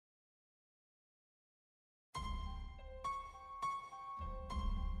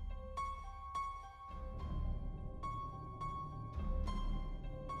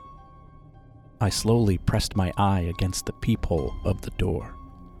I slowly pressed my eye against the peephole of the door.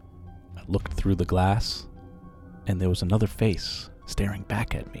 I looked through the glass, and there was another face staring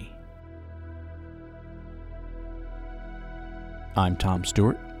back at me. I'm Tom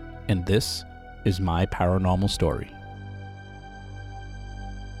Stewart, and this is my paranormal story.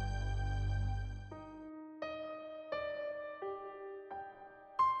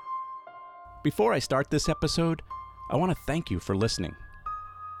 Before I start this episode, I want to thank you for listening.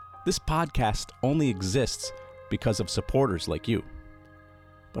 This podcast only exists because of supporters like you.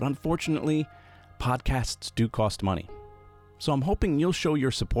 But unfortunately, podcasts do cost money. So I'm hoping you'll show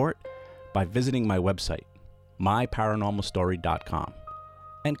your support by visiting my website, myparanormalstory.com,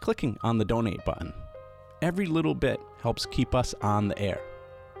 and clicking on the donate button. Every little bit helps keep us on the air.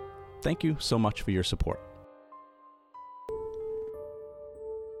 Thank you so much for your support.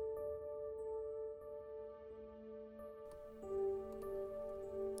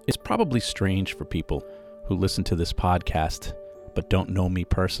 It's probably strange for people who listen to this podcast but don't know me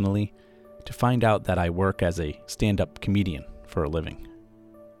personally to find out that I work as a stand-up comedian for a living.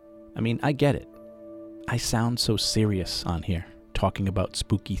 I mean, I get it. I sound so serious on here, talking about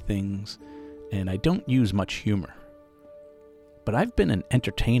spooky things, and I don't use much humor. But I've been an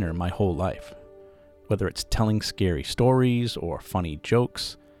entertainer my whole life, whether it's telling scary stories or funny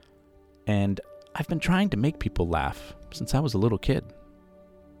jokes, and I've been trying to make people laugh since I was a little kid.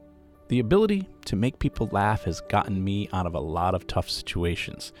 The ability to make people laugh has gotten me out of a lot of tough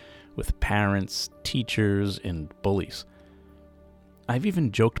situations with parents, teachers, and bullies. I've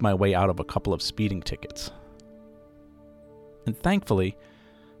even joked my way out of a couple of speeding tickets. And thankfully,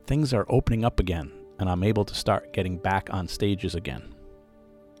 things are opening up again, and I'm able to start getting back on stages again.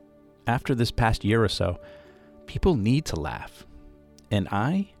 After this past year or so, people need to laugh, and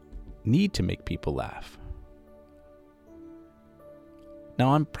I need to make people laugh.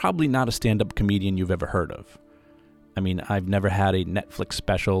 Now, I'm probably not a stand-up comedian you've ever heard of. I mean, I've never had a Netflix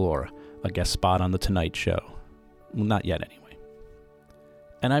special or a guest spot on The Tonight Show. Well, not yet, anyway.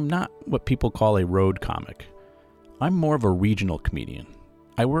 And I'm not what people call a road comic. I'm more of a regional comedian.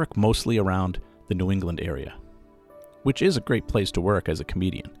 I work mostly around the New England area, which is a great place to work as a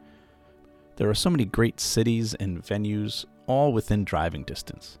comedian. There are so many great cities and venues, all within driving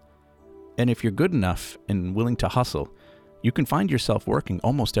distance. And if you're good enough and willing to hustle, you can find yourself working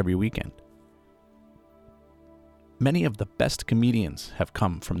almost every weekend. Many of the best comedians have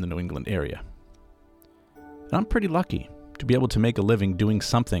come from the New England area. And I'm pretty lucky to be able to make a living doing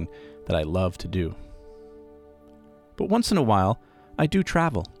something that I love to do. But once in a while, I do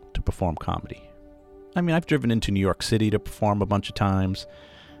travel to perform comedy. I mean, I've driven into New York City to perform a bunch of times,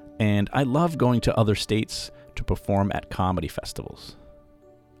 and I love going to other states to perform at comedy festivals.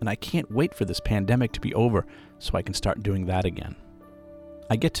 And I can't wait for this pandemic to be over so I can start doing that again.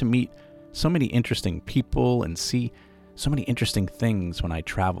 I get to meet so many interesting people and see so many interesting things when I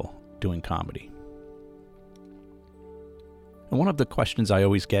travel doing comedy. And one of the questions I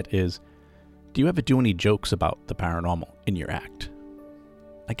always get is, do you ever do any jokes about the paranormal in your act?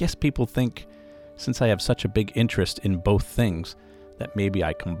 I guess people think, since I have such a big interest in both things, that maybe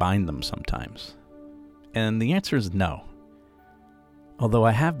I combine them sometimes. And the answer is no. Although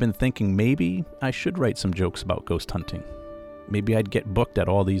I have been thinking maybe I should write some jokes about ghost hunting. Maybe I'd get booked at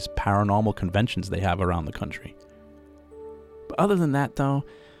all these paranormal conventions they have around the country. But other than that, though,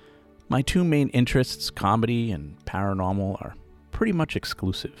 my two main interests, comedy and paranormal, are pretty much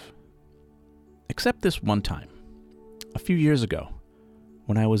exclusive. Except this one time, a few years ago,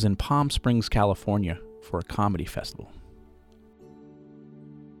 when I was in Palm Springs, California for a comedy festival.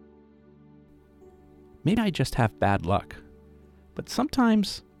 Maybe I just have bad luck. But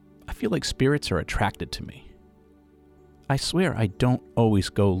sometimes I feel like spirits are attracted to me. I swear I don't always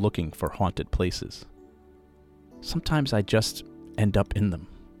go looking for haunted places. Sometimes I just end up in them.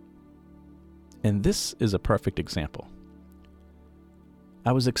 And this is a perfect example.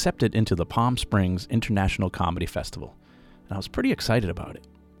 I was accepted into the Palm Springs International Comedy Festival, and I was pretty excited about it.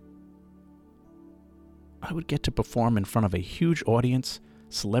 I would get to perform in front of a huge audience,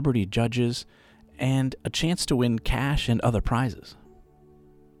 celebrity judges, and a chance to win cash and other prizes.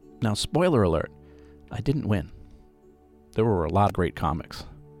 Now, spoiler alert, I didn't win. There were a lot of great comics.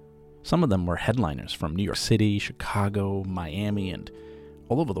 Some of them were headliners from New York City, Chicago, Miami, and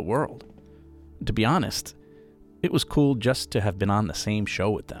all over the world. To be honest, it was cool just to have been on the same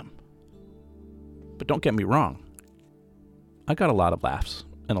show with them. But don't get me wrong, I got a lot of laughs,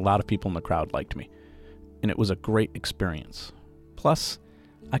 and a lot of people in the crowd liked me, and it was a great experience. Plus,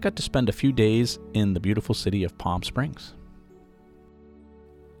 I got to spend a few days in the beautiful city of Palm Springs.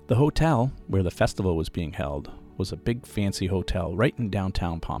 The hotel where the festival was being held was a big fancy hotel right in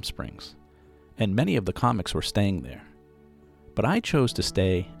downtown Palm Springs. and many of the comics were staying there. But I chose to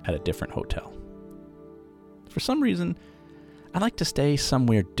stay at a different hotel. For some reason, I like to stay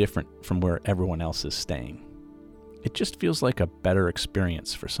somewhere different from where everyone else is staying. It just feels like a better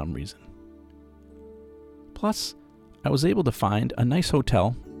experience for some reason. Plus, I was able to find a nice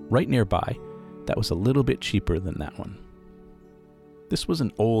hotel right nearby that was a little bit cheaper than that one. This was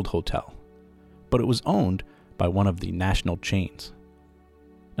an old hotel, but it was owned by one of the national chains.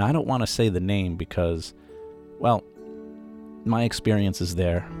 Now, I don't want to say the name because, well, my experiences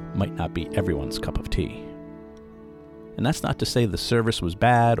there might not be everyone's cup of tea. And that's not to say the service was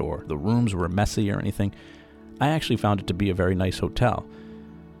bad or the rooms were messy or anything. I actually found it to be a very nice hotel.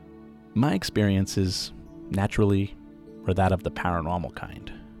 My experiences, naturally, were that of the paranormal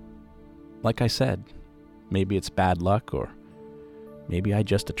kind. Like I said, maybe it's bad luck or maybe I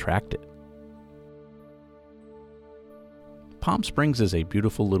just attract it. Palm Springs is a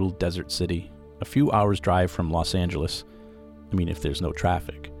beautiful little desert city, a few hours drive from Los Angeles. I mean, if there's no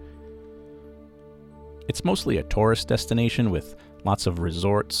traffic. It's mostly a tourist destination with lots of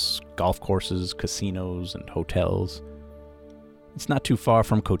resorts, golf courses, casinos, and hotels. It's not too far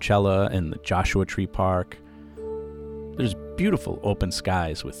from Coachella and the Joshua Tree Park. There's beautiful open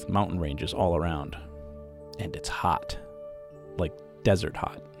skies with mountain ranges all around. And it's hot, like desert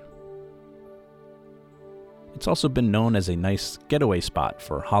hot. It's also been known as a nice getaway spot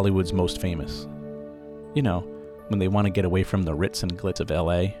for Hollywood's most famous. You know, when they want to get away from the ritz and glitz of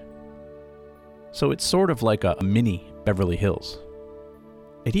LA. So it's sort of like a mini Beverly Hills.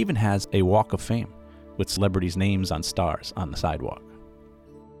 It even has a walk of fame with celebrities' names on stars on the sidewalk.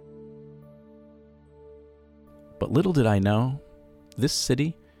 But little did I know, this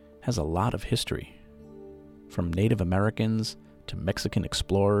city has a lot of history. From Native Americans to Mexican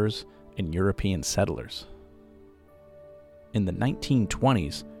explorers and European settlers. In the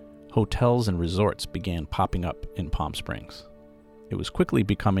 1920s, hotels and resorts began popping up in Palm Springs. It was quickly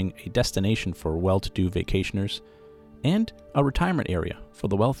becoming a destination for well-to-do vacationers and a retirement area for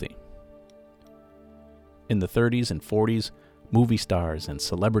the wealthy. In the 30s and 40s, movie stars and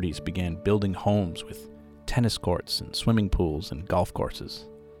celebrities began building homes with tennis courts and swimming pools and golf courses.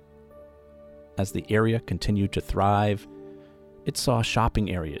 As the area continued to thrive, it saw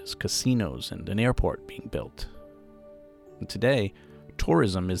shopping areas, casinos, and an airport being built. And today,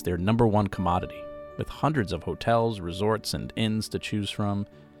 tourism is their number one commodity, with hundreds of hotels, resorts, and inns to choose from.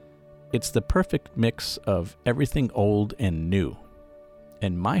 It's the perfect mix of everything old and new,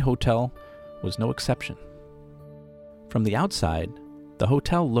 and my hotel was no exception. From the outside, the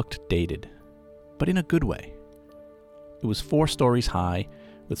hotel looked dated, but in a good way. It was 4 stories high,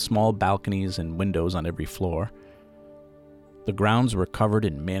 with small balconies and windows on every floor. The grounds were covered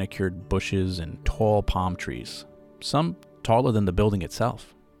in manicured bushes and tall palm trees, some taller than the building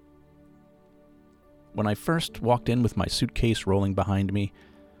itself. When I first walked in with my suitcase rolling behind me,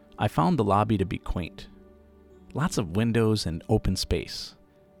 I found the lobby to be quaint. Lots of windows and open space.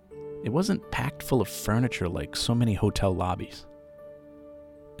 It wasn't packed full of furniture like so many hotel lobbies.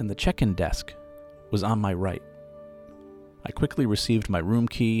 And the check-in desk was on my right. I quickly received my room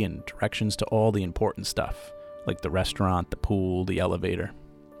key and directions to all the important stuff, like the restaurant, the pool, the elevator.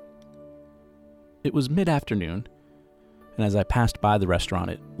 It was mid-afternoon, and as I passed by the restaurant,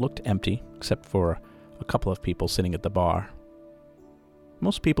 it looked empty, except for a couple of people sitting at the bar.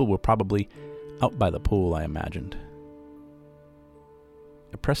 Most people were probably out by the pool, I imagined.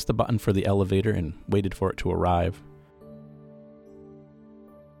 I pressed the button for the elevator and waited for it to arrive.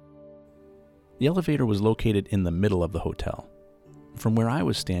 The elevator was located in the middle of the hotel. From where I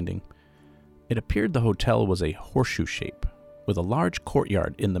was standing, it appeared the hotel was a horseshoe shape, with a large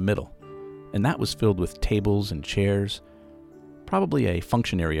courtyard in the middle, and that was filled with tables and chairs, probably a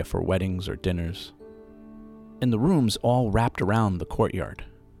function area for weddings or dinners. And the rooms all wrapped around the courtyard,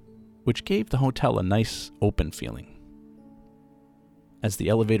 which gave the hotel a nice, open feeling. As the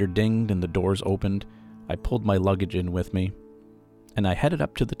elevator dinged and the doors opened, I pulled my luggage in with me, and I headed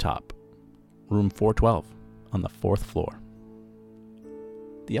up to the top, room 412, on the 4th floor.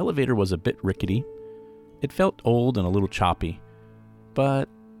 The elevator was a bit rickety. It felt old and a little choppy, but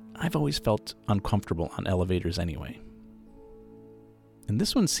I've always felt uncomfortable on elevators anyway. And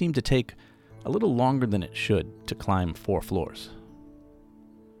this one seemed to take a little longer than it should to climb 4 floors.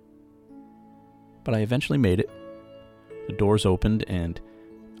 But I eventually made it. The doors opened, and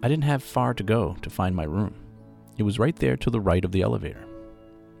I didn't have far to go to find my room. It was right there to the right of the elevator.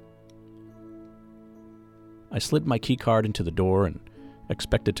 I slid my key card into the door and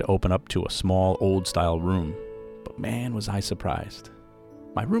expected to open up to a small, old-style room, but man, was I surprised.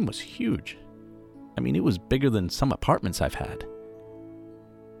 My room was huge. I mean, it was bigger than some apartments I've had.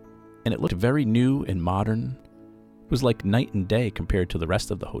 and it looked very new and modern. It was like night and day compared to the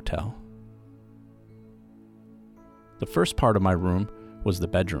rest of the hotel. The first part of my room was the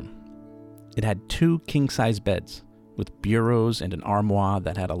bedroom. It had 2 king-size beds with bureaus and an armoire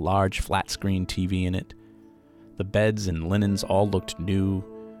that had a large flat-screen TV in it. The beds and linens all looked new.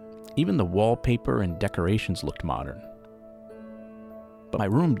 Even the wallpaper and decorations looked modern. But my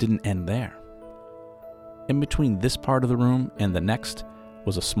room didn't end there. In between this part of the room and the next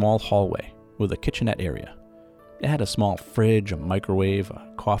was a small hallway with a kitchenette area. It had a small fridge, a microwave,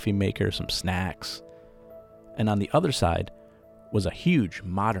 a coffee maker, some snacks. And on the other side was a huge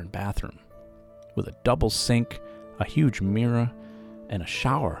modern bathroom with a double sink, a huge mirror, and a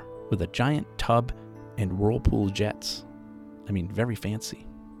shower with a giant tub and Whirlpool jets. I mean, very fancy.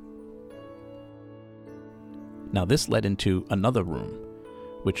 Now this led into another room,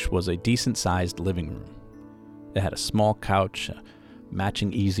 which was a decent-sized living room. It had a small couch, a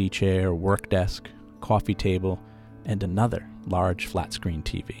matching easy chair, work desk, coffee table, and another large flat-screen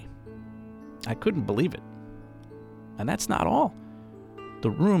TV. I couldn't believe it. And that's not all. The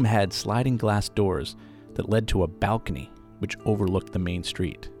room had sliding glass doors that led to a balcony which overlooked the main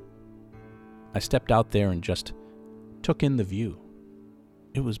street. I stepped out there and just took in the view.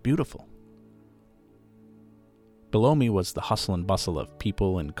 It was beautiful. Below me was the hustle and bustle of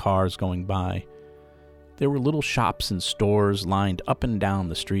people and cars going by. There were little shops and stores lined up and down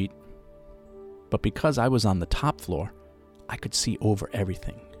the street. But because I was on the top floor, I could see over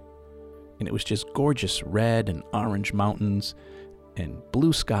everything. And it was just gorgeous red and orange mountains and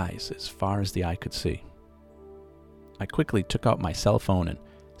blue skies as far as the eye could see. I quickly took out my cell phone and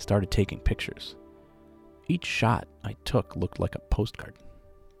started taking pictures. Each shot I took looked like a postcard.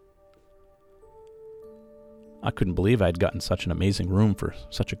 I couldn't believe I'd gotten such an amazing room for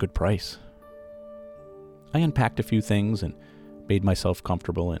such a good price. I unpacked a few things and made myself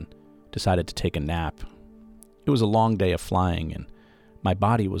comfortable and decided to take a nap. It was a long day of flying and my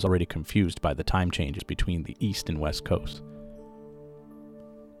body was already confused by the time changes between the East and West Coast.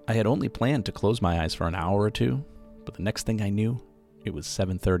 I had only planned to close my eyes for an hour or two, but the next thing I knew, it was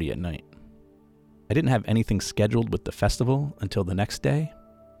 7:30 at night. I didn't have anything scheduled with the festival until the next day,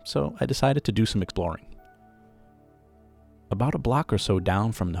 so I decided to do some exploring. About a block or so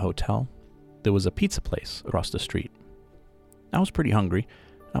down from the hotel, there was a pizza place across the street. I was pretty hungry,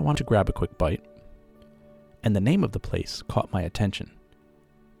 and I wanted to grab a quick bite. And the name of the place caught my attention.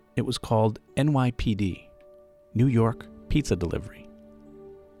 It was called NYPD, New York Pizza Delivery.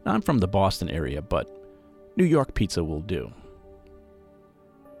 Now, I'm from the Boston area, but New York pizza will do.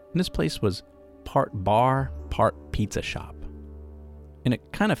 And this place was part bar, part pizza shop. And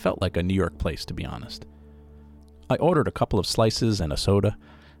it kind of felt like a New York place, to be honest. I ordered a couple of slices and a soda,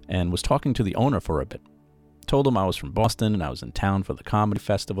 and was talking to the owner for a bit. Told him I was from Boston and I was in town for the comedy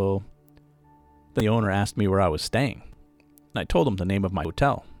festival. Then the owner asked me where I was staying. And I told him the name of my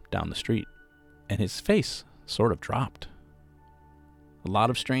hotel down the street, and his face sort of dropped. A lot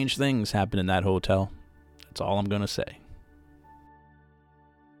of strange things happened in that hotel. That's all I'm going to say.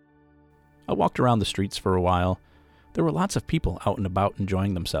 I walked around the streets for a while. There were lots of people out and about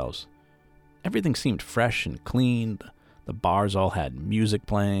enjoying themselves. Everything seemed fresh and clean. The bars all had music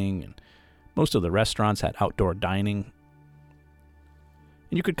playing, and most of the restaurants had outdoor dining.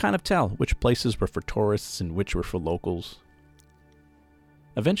 And you could kind of tell which places were for tourists and which were for locals.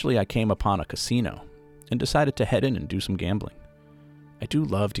 Eventually, I came upon a casino and decided to head in and do some gambling. I do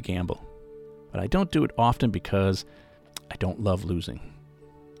love to gamble, but I don't do it often because I don't love losing.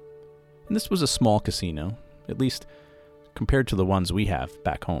 And this was a small casino, at least compared to the ones we have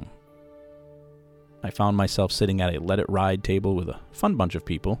back home. I found myself sitting at a let-it-ride table with a fun bunch of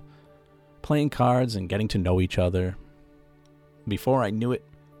people, playing cards and getting to know each other. Before I knew it,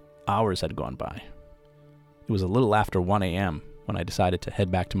 hours had gone by. It was a little after 1 a.m. when I decided to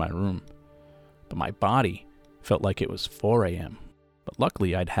head back to my room, but my body felt like it was 4 a.m., but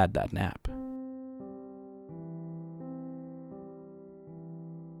luckily I'd had that nap.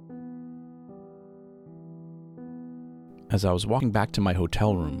 As I was walking back to my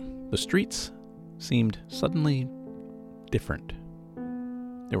hotel room, the streets seemed suddenly different.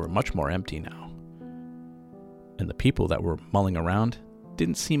 They were much more empty now. And the people that were mulling around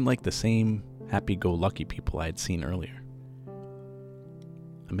didn't seem like the same happy-go-lucky people I had seen earlier.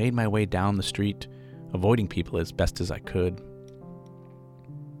 I made my way down the street, avoiding people as best as I could.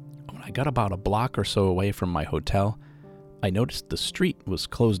 When I got about a block or so away from my hotel, I noticed the street was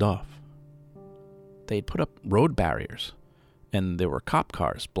closed off. They had put up road barriers, and there were cop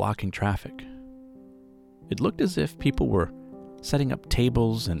cars blocking traffic. It looked as if people were setting up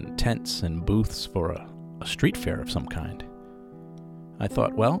tables and tents and booths for a street fair of some kind. I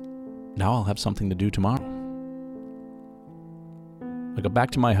thought, well, now I'll have something to do tomorrow. I got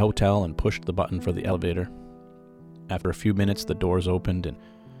back to my hotel and pushed the button for the elevator. After a few minutes, the doors opened and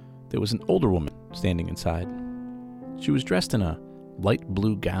there was an older woman standing inside. She was dressed in a light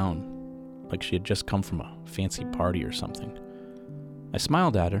blue gown, like she had just come from a fancy party or something. I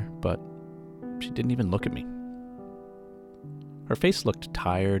smiled at her, but she didn't even look at me. Her face looked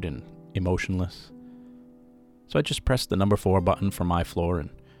tired and emotionless. So I just pressed the number 4 button for my floor and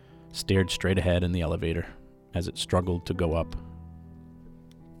stared straight ahead in the elevator as it struggled to go up.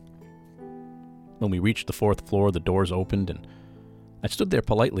 When we reached the 4th floor, the doors opened and I stood there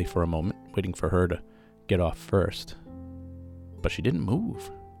politely for a moment, waiting for her to get off first. But she didn't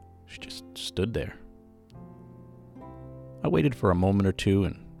move. She just stood there. I waited for a moment or two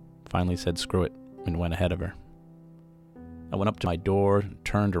and finally said screw it and went ahead of her. I went up to my door and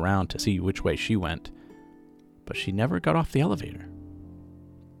turned around to see which way she went, but she never got off the elevator.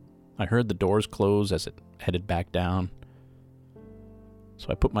 I heard the doors close as it headed back down. So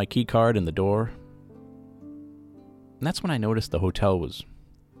I put my key card in the door, and that's when I noticed the hotel was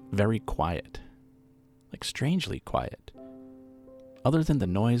very quiet, like strangely quiet. Other than the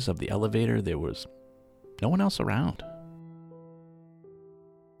noise of the elevator, there was no one else around.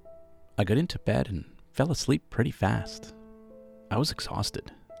 I got into bed and fell asleep pretty fast. I was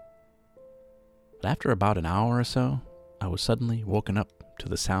exhausted. But after about an hour or so, I was suddenly woken up to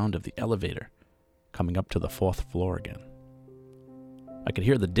the sound of the elevator coming up to the 4th floor again. I could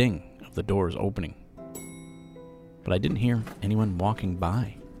hear the ding of the doors opening, but I didn't hear anyone walking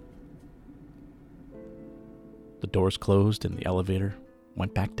by. The doors closed and the elevator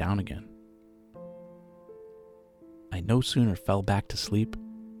went back down again. I no sooner fell back to sleep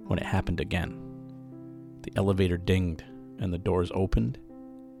when it happened again. The elevator dinged and the doors opened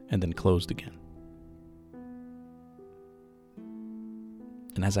and then closed again.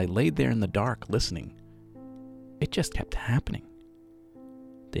 And as I laid there in the dark listening, it just kept happening.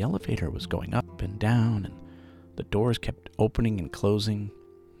 The elevator was going up and down, and the doors kept opening and closing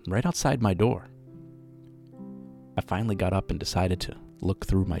right outside my door. I finally got up and decided to look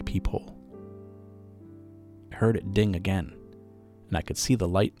through my peephole. I heard it ding again, and I could see the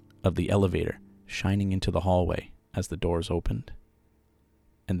light of the elevator shining into the hallway as the doors opened,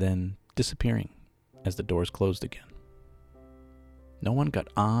 and then disappearing as the doors closed again. No one got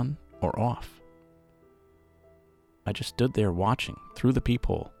on or off. I just stood there watching through the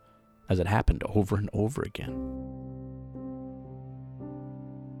peephole as it happened over and over again.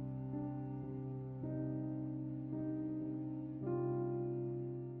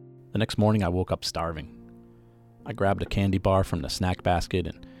 The next morning I woke up starving. I grabbed a candy bar from the snack basket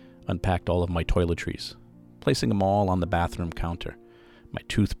and unpacked all of my toiletries, placing them all on the bathroom counter. My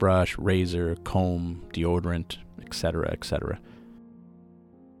toothbrush, razor, comb, deodorant, etc., etc.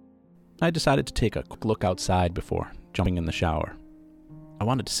 I decided to take a quick look outside before jumping in the shower. I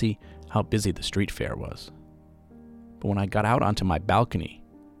wanted to see how busy the street fair was. But when I got out onto my balcony,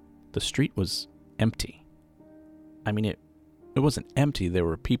 the street was empty. I mean, it wasn't empty. There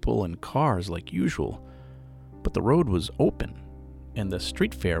were people and cars like usual, but the road was open and the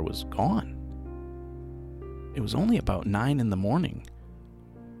street fair was gone. It was only about 9 a.m.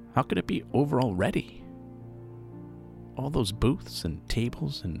 How could it be over already? All those booths and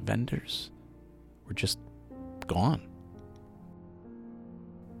tables and vendors were just gone.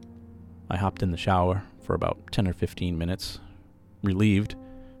 I hopped in the shower for about 10 or 15 minutes, relieved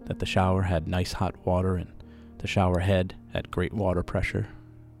that the shower had nice hot water and the shower head had great water pressure.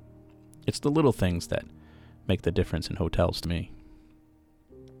 It's the little things that make the difference in hotels to me.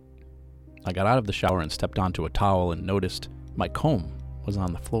 I got out of the shower and stepped onto a towel and noticed my comb was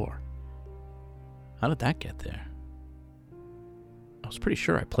on the floor. How did that get there? I was pretty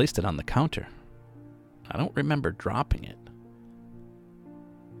sure I placed it on the counter. I don't remember dropping it.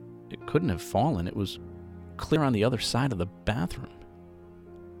 It couldn't have fallen. It was clear on the other side of the bathroom.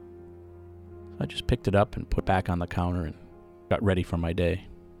 So I just picked it up and put it back on the counter and got ready for my day.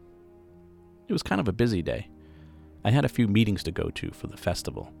 It was kind of a busy day. I had a few meetings to go to for the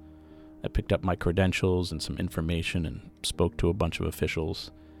festival. I picked up my credentials and some information and spoke to a bunch of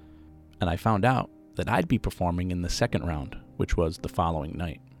officials. And I found out that I'd be performing in the second round, which was the following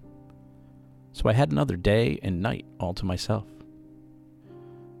night. So I had another day and night all to myself.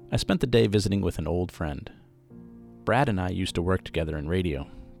 I spent the day visiting with an old friend. Brad and I used to work together in radio,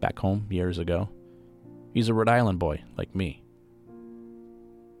 back home years ago. He's a Rhode Island boy, like me.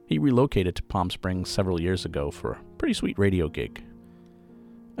 He relocated to Palm Springs several years ago for a pretty sweet radio gig.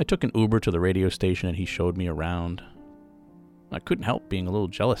 I took an Uber to the radio station and he showed me around. I couldn't help being a little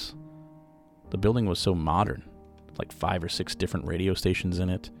jealous. The building was so modern, like 5 or 6 different radio stations in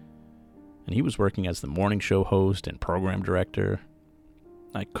it. and he was working as the morning show host and program director.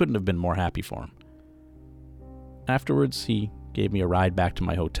 I couldn't have been more happy for him. Afterwards, he gave me a ride back to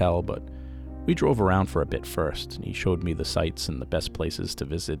my hotel, but we drove around for a bit first, and he showed me the sights and the best places to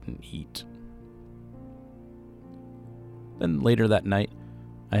visit and eat. Then later that night,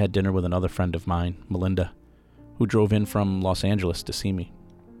 I had dinner with another friend of mine, Melinda, who drove in from Los Angeles to see me.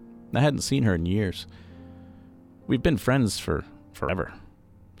 I hadn't seen her in years. We've been friends for forever,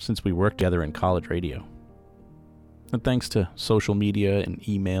 since we worked together in college radio. And thanks to social media and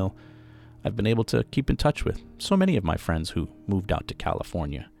email, I've been able to keep in touch with so many of my friends who moved out to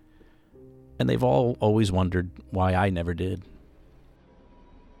California. And they've all always wondered why I never did.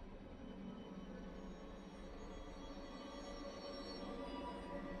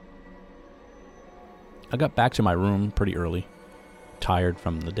 I got back to my room pretty early, tired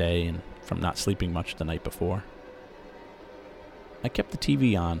from the day and from not sleeping much the night before. I kept the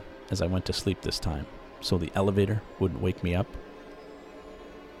TV on as I went to sleep this time, so the elevator wouldn't wake me up.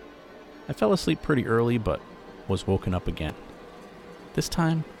 I fell asleep pretty early, but was woken up again. This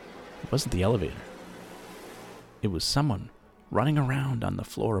time, it wasn't the elevator. It was someone running around on the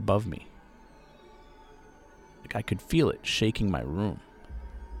floor above me. Like I could feel it shaking my room.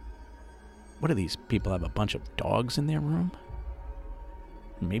 What do these people have, a bunch of dogs in their room?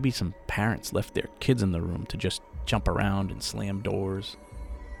 Maybe some parents left their kids in the room to just jump around and slam doors.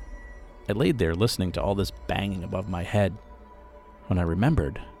 I laid there listening to all this banging above my head when I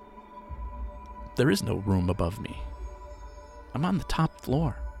remembered there is no room above me. I'm on the top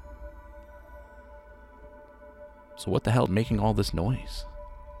floor. So what the hell is making all this noise?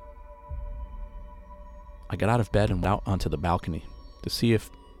 I got out of bed and went out onto the balcony to see if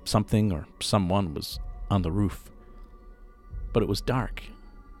something or someone was on the roof. But it was dark,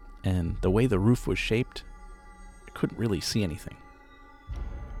 and the way the roof was shaped, I couldn't really see anything.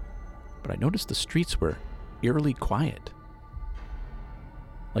 But I noticed the streets were eerily quiet.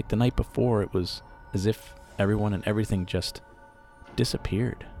 Like the night before, it was as if everyone and everything just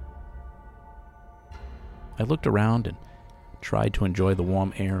disappeared. I looked around and tried to enjoy the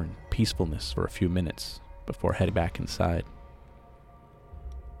warm air and peacefulness for a few minutes before heading back inside.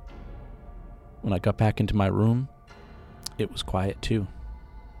 When I got back into my room, it was quiet too.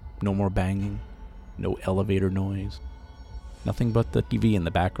 No more banging, no elevator noise, nothing but the TV in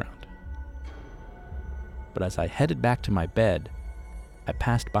the background. But as I headed back to my bed, I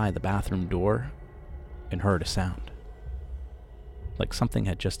passed by the bathroom door and heard a sound. Like something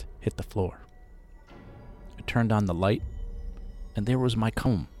had just hit the floor. I turned on the light, and there was my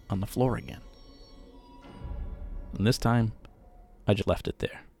comb on the floor again. And this time, I just left it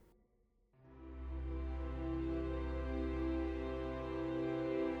there.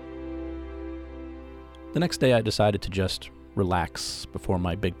 The next day I decided to just relax before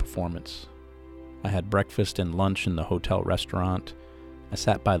my big performance. I had breakfast and lunch in the hotel restaurant. I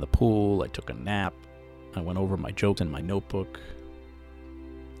sat by the pool, I took a nap, I went over my jokes in my notebook.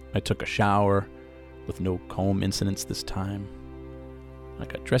 I took a shower with no comb incidents this time. I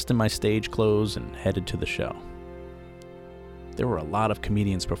got dressed in my stage clothes and headed to the show. There were a lot of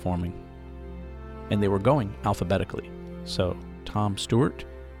comedians performing, and they were going alphabetically, so Tom Stewart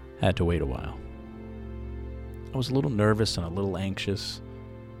had to wait a while. I was a little nervous and a little anxious.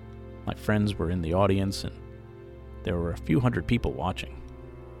 My friends were in the audience, and there were a few hundred people watching.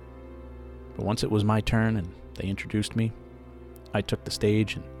 But once it was my turn and they introduced me, I took the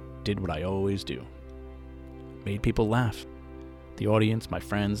stage and did what I always do. Made people laugh. The audience, my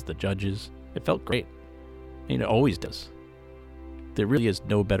friends, the judges. It felt great. And it always does. There really is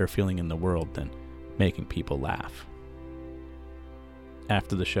no better feeling in the world than making people laugh.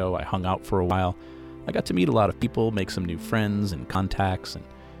 After the show, I hung out for a while. I got to meet a lot of people, make some new friends and contacts, and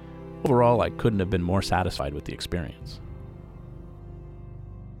overall, I couldn't have been more satisfied with the experience.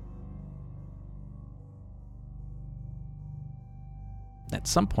 At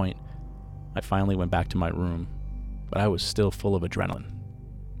some point, I finally went back to my room, but I was still full of adrenaline.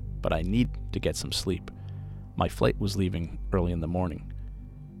 But I needed to get some sleep. My flight was leaving early in the morning.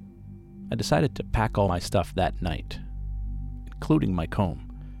 I decided to pack all my stuff that night, including my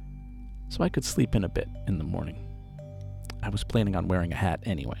comb, so I could sleep in a bit in the morning. I was planning on wearing a hat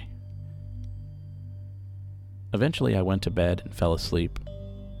anyway. Eventually, I went to bed and fell asleep,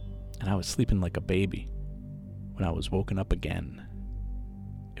 and I was sleeping like a baby when I was woken up again.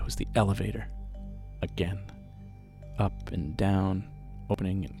 It was the elevator, again, up and down,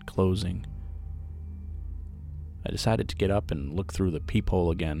 opening and closing. I decided to get up and look through the peephole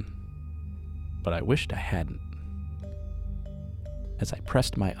again, but I wished I hadn't. As I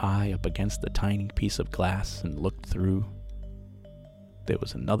pressed my eye up against the tiny piece of glass and looked through, there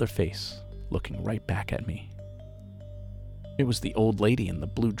was another face looking right back at me. It was the old lady in the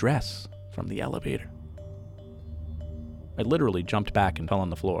blue dress from the elevator. I literally jumped back and fell on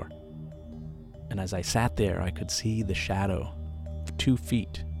the floor. And as I sat there, I could see the shadow of 2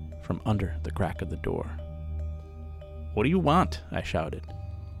 feet from under the crack of the door. "What do you want?" I shouted.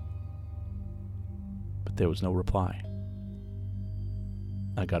 But there was no reply.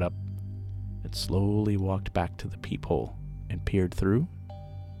 I got up and slowly walked back to the peephole and peered through,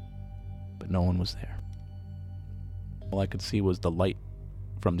 but no one was there. All I could see was the light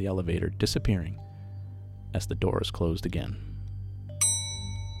from the elevator disappearing as the doors closed again.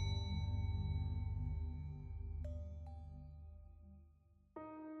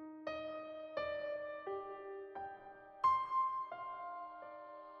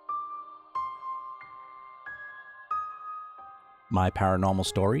 My Paranormal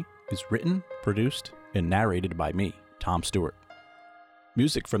Story is written, produced, and narrated by me, Tom Stewart.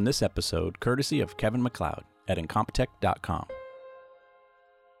 Music from this episode courtesy of Kevin MacLeod at Incompetech.com.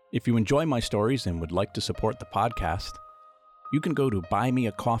 If you enjoy my stories and would like to support the podcast, you can go to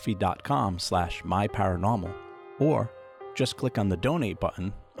buymeacoffee.com/myparanormal or just click on the donate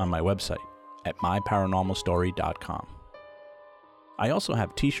button on my website at myparanormalstory.com. I also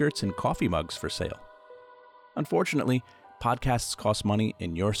have t-shirts and coffee mugs for sale. Unfortunately, podcasts cost money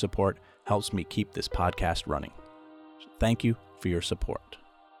and your support helps me keep this podcast running. So thank you for your support.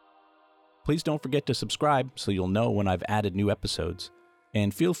 Please don't forget to subscribe so you'll know when I've added new episodes,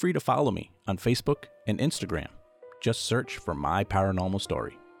 and feel free to follow me on Facebook and Instagram. Just search for My Paranormal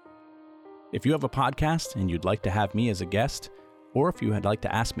Story. If you have a podcast and you'd like to have me as a guest, or if you would like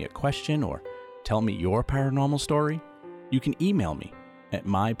to ask me a question or tell me your paranormal story, you can email me at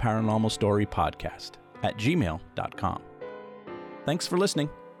myparanormalstorypodcast@gmail.com. Thanks for listening.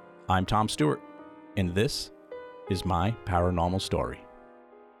 I'm Tom Stewart, and this is My Paranormal Story.